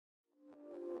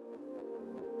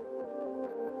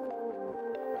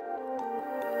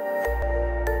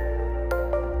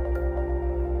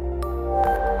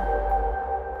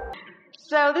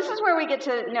So this is where we get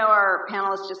to know our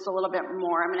panelists just a little bit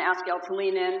more. I'm going to ask y'all to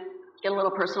lean in, get a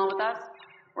little personal with us.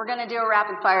 We're going to do a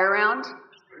rapid fire round.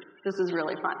 This is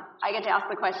really fun. I get to ask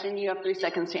the question. You have 3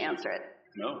 seconds to answer it.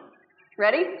 No.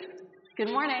 Ready? Good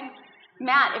morning.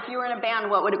 Matt, if you were in a band,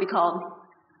 what would it be called?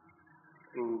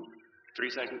 Ooh, 3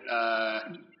 seconds.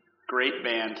 Great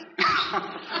band.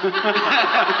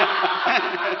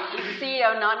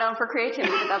 CEO, not known for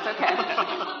creativity, but that's okay.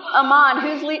 Aman,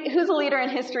 who's a leader in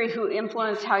history who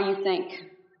influenced how you think?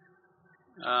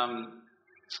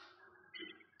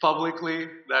 Publicly,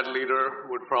 that leader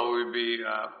would probably be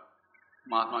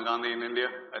Mahatma Gandhi in India.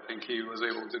 I think he was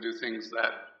able to do things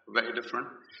that were very different.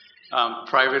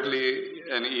 Privately,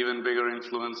 an even bigger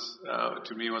influence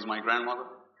to me was my grandmother.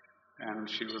 And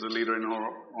she was a leader in her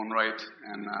own right,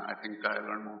 and I think I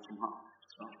learned more from her.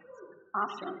 So.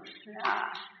 Awesome.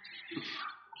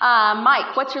 Yeah.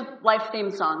 Mike, what's your life theme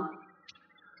song?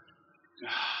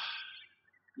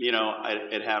 You know,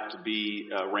 it'd have to be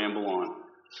Ramble On.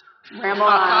 Ramble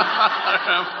On.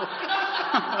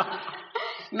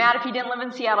 Matt, if you didn't live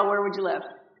in Seattle, where would you live?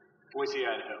 Boise,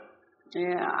 Idaho.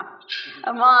 Yeah.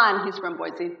 Aman, he's from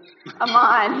Boise.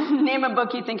 Aman, name a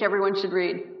book you think everyone should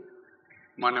read.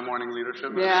 Monday Morning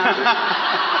Leadership. Yeah.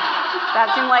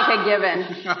 That seemed like a given.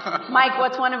 Mike,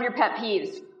 what's one of your pet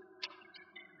peeves?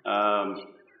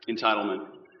 Entitlement.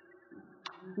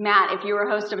 Matt, if you were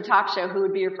host of a talk show, who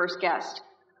would be your first guest?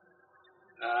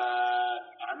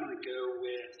 I'm going to go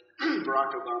with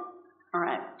Barack Obama. All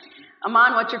right.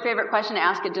 Aman, what's your favorite question to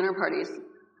ask at dinner parties?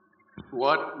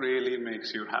 What really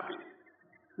makes you happy?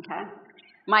 Okay.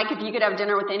 Mike, if you could have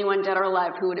dinner with anyone dead or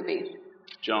alive, who would it be?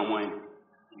 John Wayne.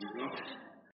 Mm-hmm.